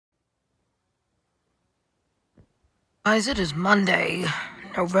Guys, it is Monday,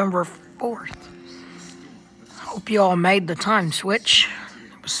 November 4th. Hope you all made the time switch.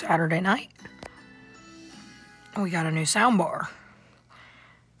 It was Saturday night. We got a new soundbar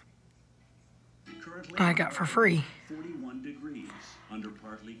I got for free. 41 degrees under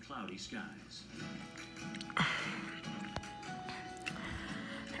partly cloudy skies. Oh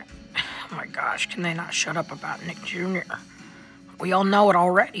my gosh, can they not shut up about Nick Jr.? We all know it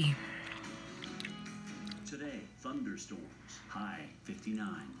already. Today, thunderstorms, high 59,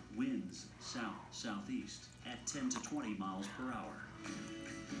 winds south-southeast at 10 to 20 miles per hour.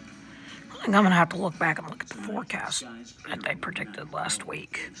 I think I'm gonna have to look back and look at the forecast that they predicted last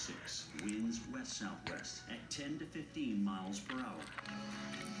week. Winds west-southwest at 10 to 15 miles per hour.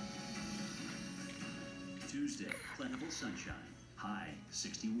 Tuesday, plentiful sunshine. High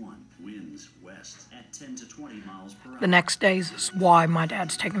 61, winds west at 10 to 20 miles per hour. The next day is why my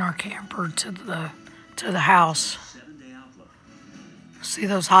dad's taking our camper to the house. 7-day outlook. See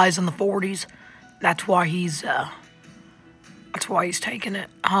those highs in the 40s? That's why he's taking it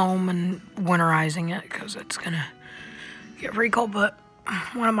home and winterizing it, because it's gonna get pretty cold. But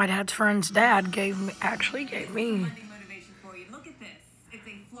one of my dad's friends' dad actually gave me. Motivation for you. Look at this. It's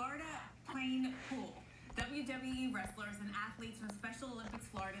a Florida plane pool. WWE wrestlers and athletes from Special Olympics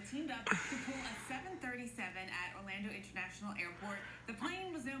Florida teamed up to pull a 737 at Orlando International Airport. The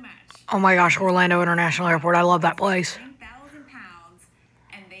plane was no match. Oh my gosh, Orlando International Airport. I love that place. 9,000 pounds,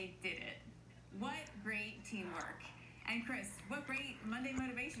 and they did it. What great teamwork. And Chris, what great Monday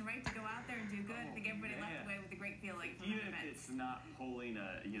motivation, right? To go out there and do good. I think everybody left away with a great feeling from Even the if it's not pulling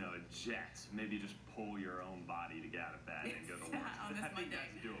a jet, maybe just pull your own body to get out of bed and go to work. On this I think Monday.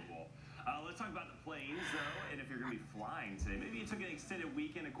 that's doable. Let's talk about the planes, though, and if you're going to be flying today. Maybe you took an extended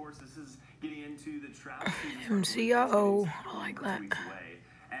weekend. Of course, this is getting into the travel season. MCO, I like that.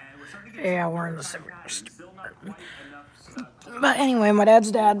 Yeah, we're in the cigarette. But anyway, my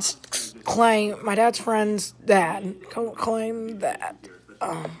dad's friend's dad claimed that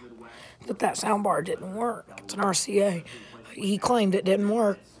that soundbar didn't work. It's an RCA. He claimed it didn't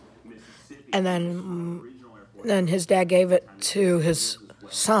work, and then his dad gave it to his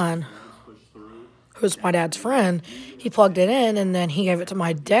son, who's my dad's friend. He plugged it in, and then he gave it to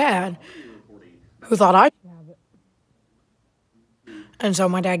my dad, who thought I should have it. And so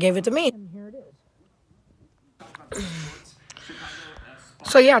my dad gave it to me. And here it is.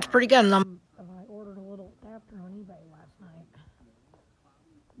 So yeah, it's pretty good. And I ordered a little adapter on eBay last night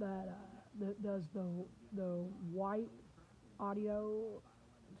that does the white audio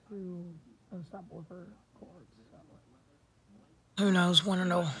to the subwoofer cords. So who knows when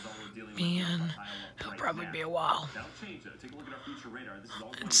it'll be in? It'll probably be a while.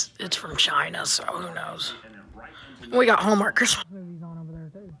 It's from China, so who knows? We got Hallmark Christmas movies on over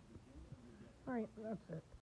there too. All right, that's it.